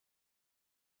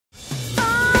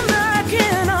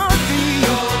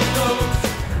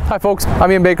Hi folks, I'm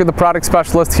Ian Baker, the product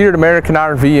specialist here at American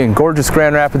RV in gorgeous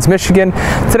Grand Rapids, Michigan.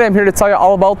 Today I'm here to tell you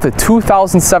all about the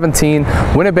 2017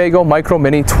 Winnebago Micro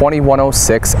Mini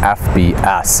 2106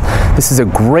 FBS. This is a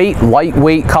great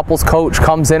lightweight couples coach,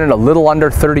 comes in at a little under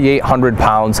 3,800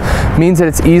 pounds, means that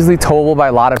it's easily towable by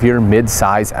a lot of your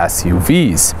mid-size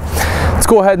SUVs. Let's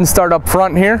go ahead and start up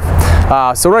front here.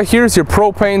 So right here is your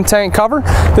propane tank cover.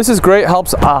 This is great,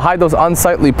 helps hide those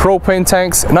unsightly propane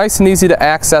tanks. Nice and easy to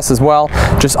access as well.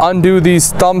 Just undo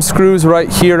these thumb screws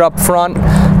right here up front,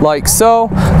 like so.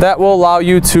 That will allow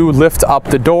you to lift up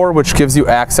the door, which gives you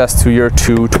access to your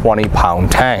two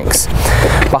 20-pound tanks.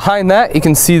 Behind that, you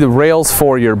can see the rails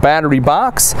for your battery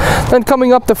box. Then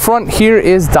coming up the front here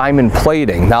is diamond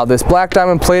plating. Now this black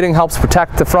diamond plating helps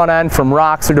protect the front end from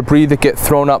rocks or debris that get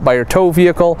thrown up by your tow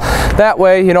vehicle. That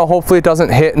way, you know, hopefully it doesn't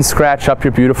hit and scratch up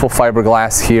your beautiful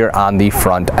fiberglass here on the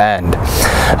front end.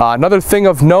 Another thing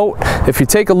of note, if you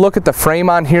take a look at the frame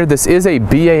on here, this is a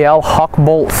BAL Huck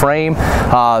bolt frame.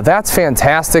 That's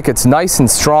fantastic. It's nice and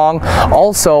strong.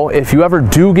 Also, if you ever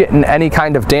do get in any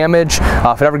kind of damage,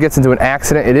 if it ever gets into an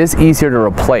accident, it is easier to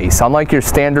replace. Unlike your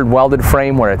standard welded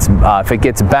frame where it's if it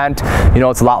gets bent, you know,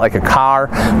 it's a lot like a car.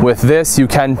 With this, you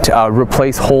can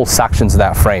replace whole sections of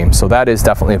that frame. So that is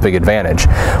definitely a big advantage.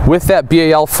 With that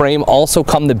BAL frame also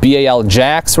come the BAL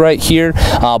jacks right here,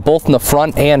 both in the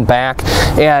front and back.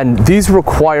 And these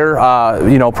require,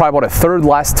 you know, probably about a third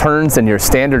less turns than your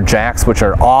standard jacks, which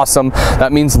are awesome.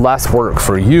 That means less work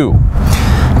for you.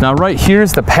 Now right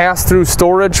here's the pass-through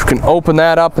storage. We can open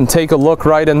that up and take a look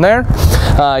right in there.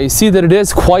 You see that it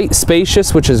is quite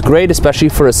spacious, which is great, especially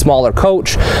for a smaller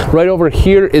coach. Right over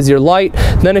here is your light.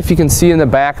 Then if you can see in the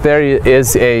back there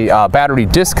is a battery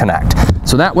disconnect.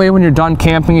 So that way when you're done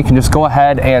camping, you can just go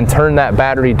ahead and turn that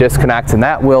battery disconnect, and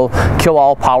that will kill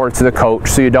all power to the coach,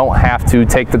 so you don't have to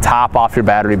take the top off your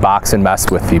battery box and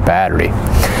mess with the battery.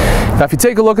 Now if you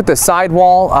take a look at the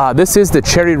sidewall, this is the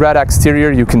cherry red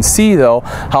exterior. You can see though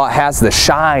how it has the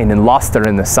shine and luster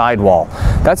in the sidewall.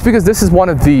 That's because this is one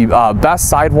of the best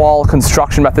sidewall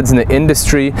construction methods in the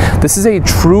industry. This is a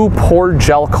true poured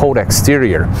gel coat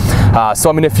exterior. So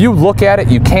I mean, if you look at it,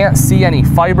 you can't see any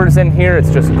fibers in here.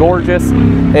 It's just gorgeous.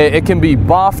 It can be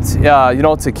buffed, you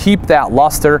know, to keep that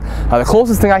luster. The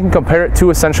closest thing I can compare it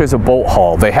to essentially is a boat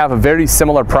hull. They have a very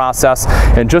similar process,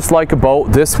 and just like a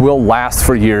boat, this will last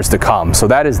for years to come. So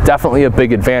that is definitely a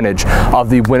big advantage of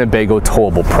the Winnebago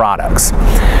towable products.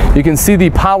 You can see the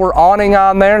power awning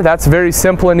on there. That's very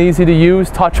simple and easy to use.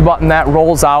 Touch button, that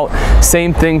rolls out.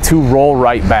 Same thing to roll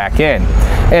right back in.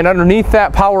 And underneath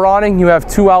that power awning, you have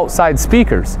two outside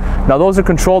speakers. Now those are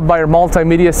controlled by your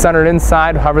multimedia center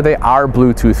inside, however they are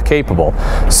Bluetooth capable.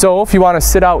 So if you want to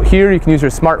sit out here, you can use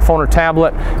your smartphone or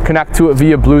tablet, connect to it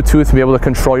via Bluetooth, and be able to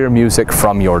control your music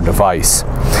from your device.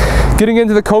 Getting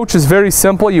into the coach is very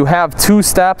simple. You have two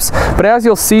steps, but as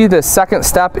you'll see, the second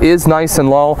step is nice and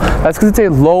low. That's because it's a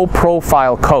low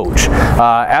profile coach.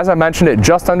 As I mentioned, at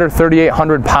just under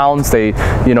 3,800 pounds, they,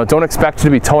 you know, don't expect you to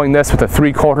be towing this with a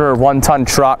 3/4 or 1 ton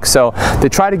truck, so they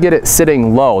try to get it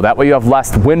sitting low. That way you have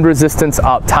less wind resistance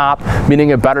up top,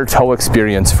 meaning a better tow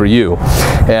experience for you.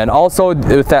 And also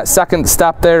with that second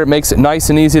step there, it makes it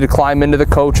nice and easy to climb into the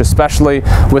coach, especially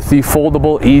with the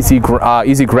foldable easy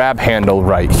grab handle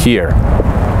right here.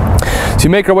 So you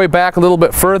make our way back a little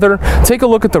bit further, take a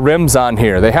look at the rims on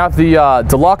here. They have the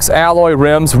deluxe alloy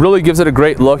rims, really gives it a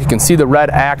great look. You can see the red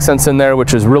accents in there,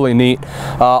 which is really neat.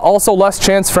 Also less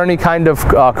chance for any kind of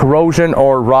corrosion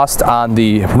or rust on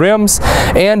the rims,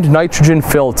 and nitrogen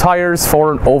filled tires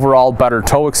for an overall better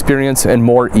tow experience and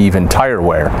more even tire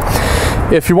wear.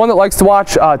 If you're one that likes to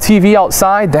watch TV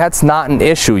outside, that's not an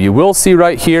issue. You will see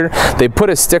right here, they put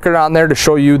a sticker on there to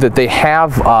show you that they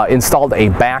have installed a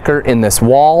backer in this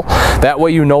wall. That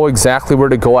way you know exactly where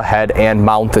to go ahead and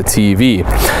mount the TV.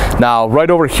 Now, right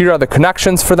over here are the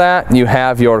connections for that. You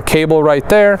have your cable right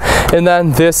there, and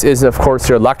then this is, of course,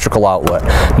 your electrical outlet.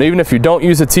 Now, even if you don't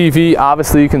use a TV,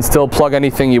 obviously you can still plug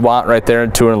anything you want right there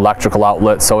into an electrical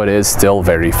outlet, so it is still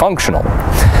very functional.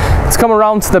 Let's come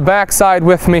around to the back side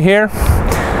with me here.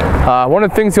 One of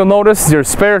the things you'll notice is your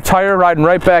spare tire riding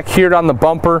right back here on the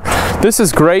bumper. This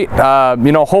is great.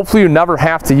 You know, hopefully you never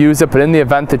have to use it, but in the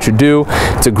event that you do,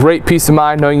 it's a great peace of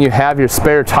mind knowing you have your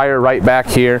spare tire right back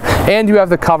here, and you have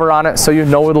the cover on it, so you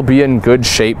know it'll be in good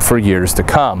shape for years to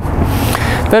come.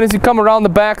 Then as you come around the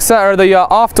back side, or the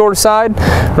off-door side,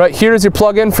 right here is your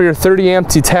plug-in for your 30-amp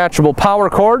detachable power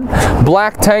cord.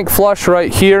 Black tank flush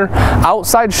right here.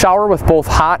 Outside shower with both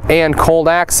hot and cold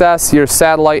access, your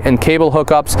satellite and cable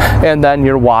hookups, and then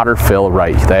your water fill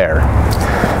right there.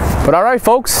 But all right,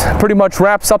 folks, pretty much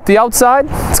wraps up the outside.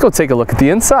 Let's go take a look at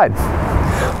the inside.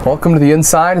 Welcome to the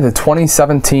inside of the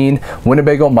 2017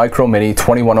 Winnebago Micro Mini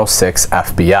 2106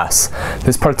 FBS.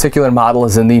 This particular model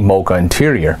is in the Mocha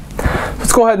interior.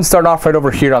 Let's go ahead and start off right over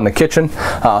here on the kitchen.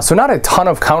 So not a ton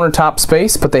of countertop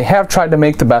space, but they have tried to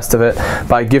make the best of it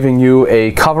by giving you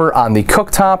a cover on the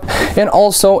cooktop and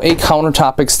also a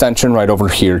countertop extension right over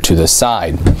here to the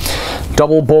side.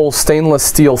 Double bowl stainless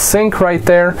steel sink right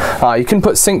there. You can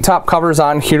put sink top covers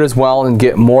on here as well and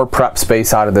get more prep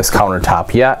space out of this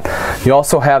countertop yet. You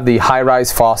also have the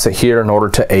high-rise faucet here in order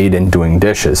to aid in doing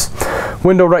dishes.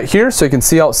 Window right here so you can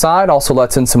see outside, also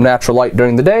lets in some natural light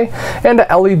during the day, and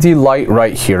a LED light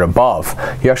right here above.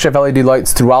 You actually have LED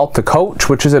lights throughout the coach,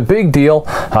 which is a big deal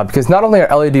because not only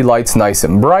are LED lights nice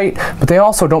and bright, but they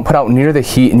also don't put out near the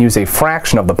heat and use a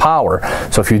fraction of the power.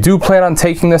 So if you do plan on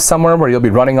taking this somewhere where you'll be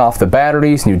running off the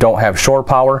batteries and you don't have shore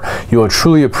power, you will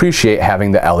truly appreciate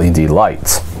having the LED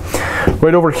lights.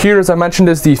 Right over here, as I mentioned,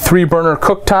 is the 3-burner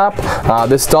cooktop.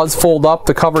 This does fold up.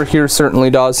 The cover here certainly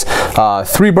does.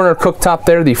 3-burner cooktop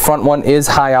there. The front one is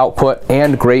high output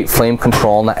and great flame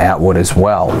control on the Atwood as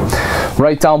well.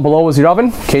 Right down below is your oven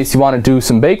in case you want to do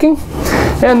some baking.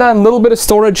 And then a little bit of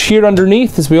storage here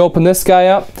underneath. As we open this guy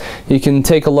up, you can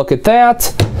take a look at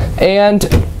that.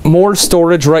 And more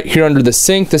storage right here under the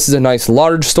sink. This is a nice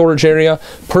large storage area.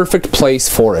 Perfect place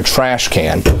for a trash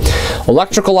can.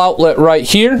 Electrical outlet right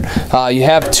here. You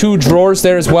have 2 drawers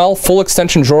there as well. Full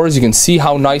extension drawers. You can see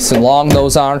how nice and long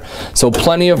those are. So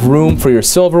plenty of room for your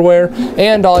silverware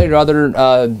and all your other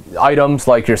items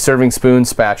like your serving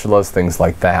spoons, spatulas, things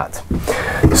like that.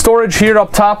 Storage here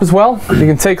up top as well. You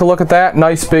can take a look at that.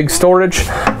 Nice big storage.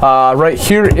 Right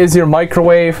here is your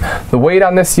microwave. The weight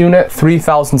on this unit,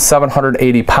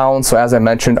 3,780 pounds, so as I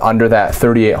mentioned, under that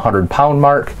 3,800 pound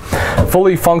mark.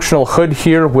 Fully functional hood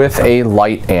here with a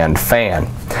light and fan.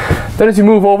 Then as you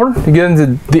move over, you get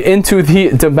into the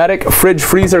Dometic fridge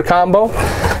freezer combo.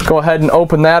 Go ahead and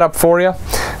open that up for you.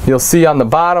 You'll see on the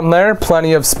bottom there,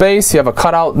 plenty of space. You have a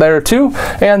cutout there too,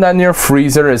 and then your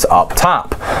freezer is up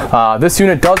top. This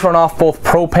unit does run off both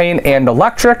propane and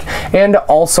electric, and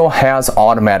also has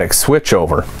automatic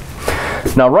switchover.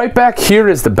 Now right back here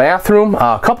is the bathroom.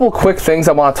 A couple quick things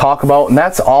I want to talk about, and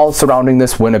that's all surrounding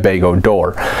this Winnebago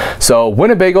door. So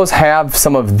Winnebagos have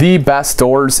some of the best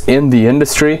doors in the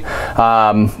industry.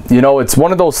 You know, it's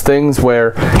one of those things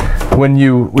where when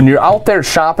you're out there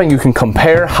shopping, you can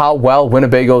compare how well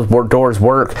Winnebago's doors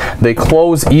work. They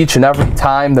close each and every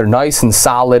time. They're nice and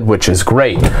solid, which is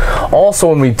great. Also,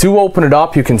 when we do open it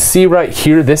up, you can see right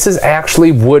here, this is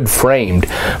actually wood framed.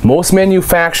 Most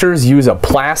manufacturers use a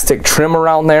plastic trim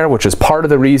around there, which is part of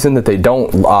the reason that they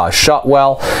don't shut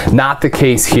well. Not the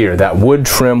case here. That wood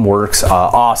trim works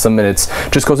awesome, and it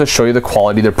just goes to show you the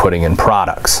quality they're putting in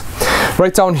products.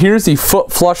 Right down here is the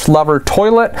foot flush lever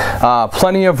toilet.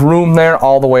 Plenty of room there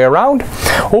all the way around.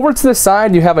 Over to the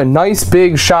side, you have a nice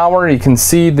big shower. You can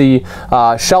see the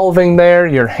shelving there,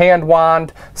 your hand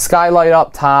wand, skylight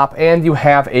up top, and you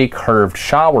have a curved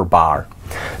shower bar.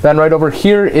 Then right over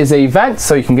here is a vent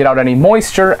so you can get out any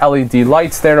moisture. LED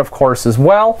lights there, of course, as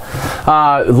well.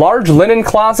 Large linen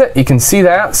closet, you can see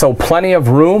that, so plenty of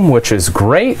room, which is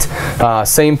great.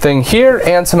 Same thing here,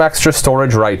 and some extra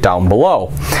storage right down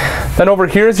below. Then over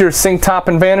here is your sink top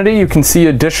and vanity. You can see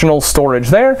additional storage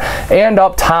there, and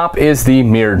up top is the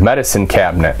mirrored medicine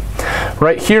cabinet.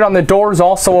 Right here on the door is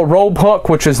also a robe hook,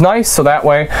 which is nice, so that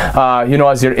way, you know,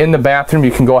 as you're in the bathroom,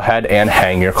 you can go ahead and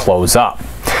hang your clothes up.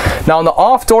 Now on the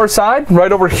off-door side,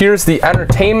 right over here is the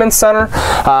entertainment center.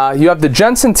 You have the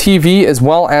Jensen TV as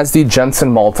well as the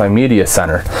Jensen Multimedia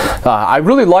Center. I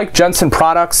really like Jensen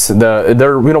products.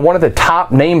 They're one of the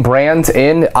top name brands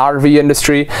in RV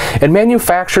industry, and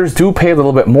manufacturers do pay a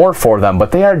little bit more for them,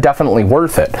 but they are definitely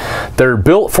worth it. They're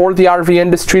built for the RV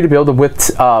industry to be able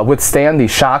to withstand the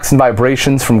shocks and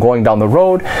vibrations from going down the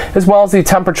road, as well as the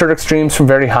temperature extremes from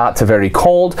very hot to very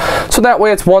cold. So that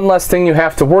way it's one less thing you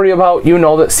have to worry about. You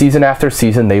know that season after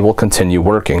season they will continue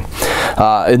working.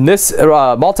 In this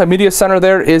multimedia center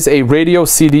there is a radio,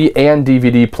 CD, and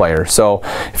DVD player. So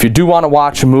if you do want to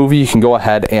watch a movie, you can go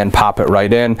ahead and pop it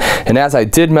right in. And as I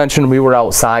did mention, we were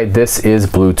outside, this is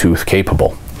Bluetooth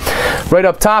capable. Right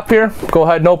up top here, go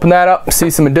ahead and open that up. See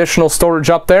some additional storage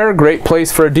up there. Great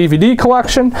place for a DVD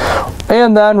collection.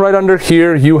 And then right under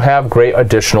here, you have great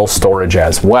additional storage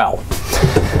as well.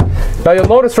 Now you'll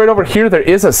notice right over here there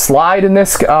is a slide in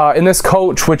this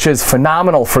coach, which is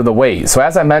phenomenal for the weight. So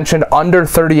as I mentioned, under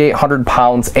 3,800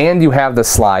 pounds, and you have the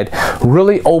slide,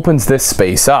 really opens this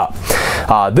space up.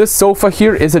 This sofa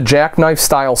here is a jackknife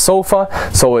style sofa,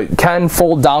 so it can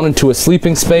fold down into a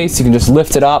sleeping space. You can just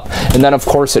lift it up, and then of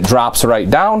course it drops right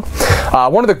down.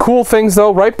 One of the cool things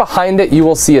though, right behind it you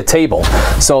will see a table.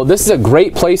 So this is a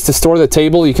great place to store the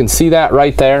table. You can see that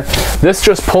right there. This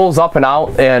just pulls up and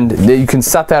out, and you can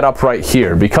set that up right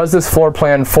here. Because this floor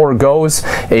plan forgoes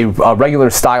a regular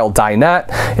style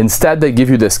dinette, instead they give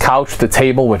you this couch, the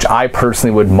table, which I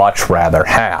personally would much rather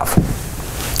have.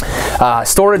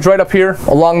 Storage right up here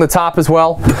along the top as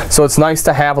well, so it's nice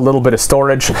to have a little bit of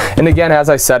storage, and again, as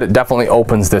I said, it definitely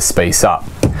opens this space up.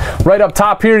 Right up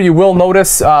top here you will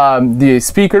notice the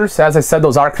speakers. As I said,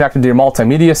 those are connected to your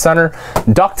multimedia center.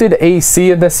 Ducted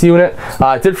AC in this unit.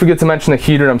 I did forget to mention the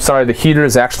heater. I'm sorry, the heater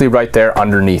is actually right there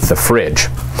underneath the fridge.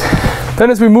 Then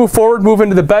as we move forward, move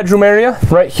into the bedroom area.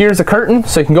 Right here's a curtain,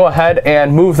 so you can go ahead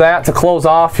and move that to close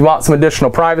off if you want some additional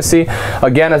privacy.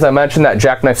 Again, as I mentioned, that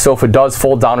jackknife sofa does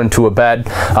fold down into a bed,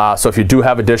 so if you do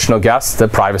have additional guests, the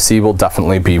privacy will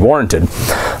definitely be warranted.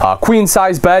 Queen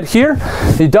size bed here.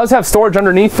 It does have storage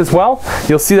underneath as well.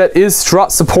 You'll see that is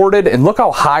strut supported, and look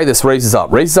how high this raises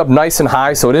up. Raises up nice and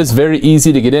high, so it is very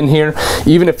easy to get in here.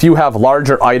 Even if you have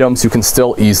larger items, you can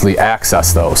still easily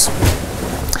access those.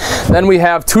 Then we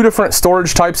have two different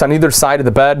storage types on either side of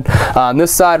the bed. On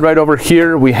this side right over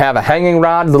here we have a hanging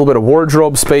rod, a little bit of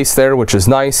wardrobe space there, which is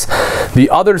nice. The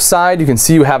other side you can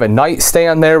see you have a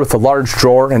nightstand there with a large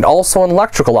drawer and also an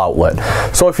electrical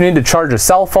outlet. So if you need to charge a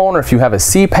cell phone or if you have a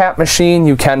CPAP machine,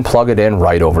 you can plug it in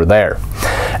right over there.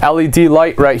 LED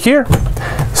light right here.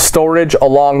 Storage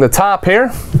along the top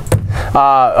here.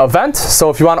 A vent, so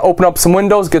if you want to open up some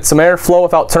windows, get some airflow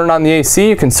without turning on the AC,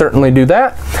 you can certainly do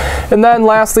that. And then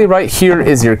lastly right here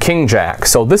is your king jack.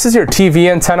 So this is your TV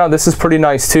antenna. This is pretty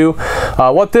nice too.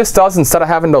 What this does, instead of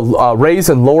having to raise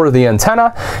and lower the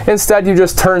antenna, instead you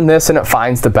just turn this and it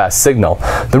finds the best signal.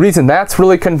 The reason that's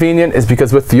really convenient is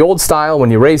because with the old style,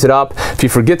 when you raise it up, if you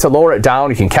forget to lower it down,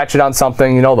 you can catch it on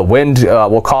something, you know, the wind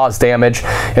will cause damage,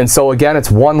 and so again,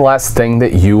 it's one less thing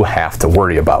that you have to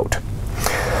worry about.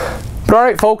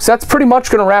 Alright folks, that's pretty much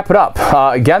going to wrap it up.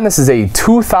 Again, this is a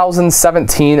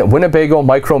 2017 Winnebago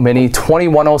Micro Mini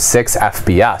 2106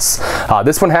 FBS.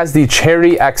 This one has the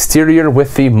cherry exterior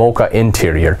with the Mocha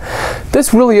interior.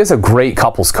 This really is a great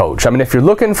couples coach. I mean, if you're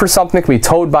looking for something that can be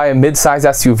towed by a mid-size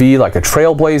SUV like a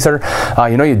Trailblazer,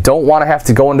 you know, you don't want to have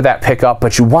to go into that pickup,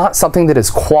 but you want something that is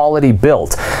quality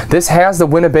built. This has the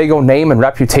Winnebago name and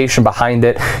reputation behind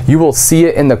it. You will see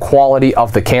it in the quality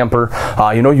of the camper.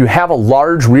 You know, you have a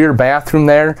large rear bathroom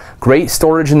there, great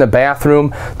storage in the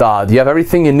bathroom. You have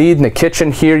everything you need in the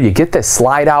kitchen here. You get this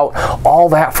slide out, all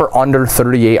that for under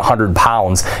 3,800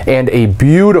 pounds, and a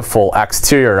beautiful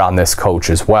exterior on this coach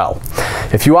as well.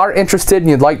 If you are interested and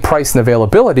you'd like price and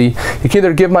availability, you can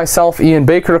either give myself, Ian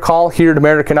Baker, a call here at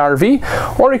American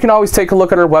RV, or you can always take a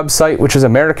look at our website, which is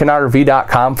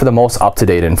AmericanRV.com, for the most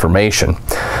up-to-date information.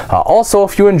 Also,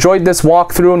 if you enjoyed this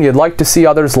walkthrough and you'd like to see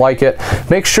others like it,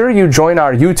 make sure you join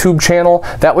our YouTube channel.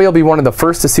 That way you'll be one of the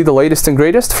first to see the latest and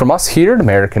greatest from us here at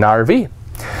American RV.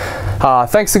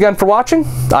 Thanks again for watching.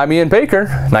 I'm Ian Baker,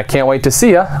 and I can't wait to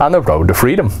see you on the road to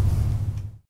freedom.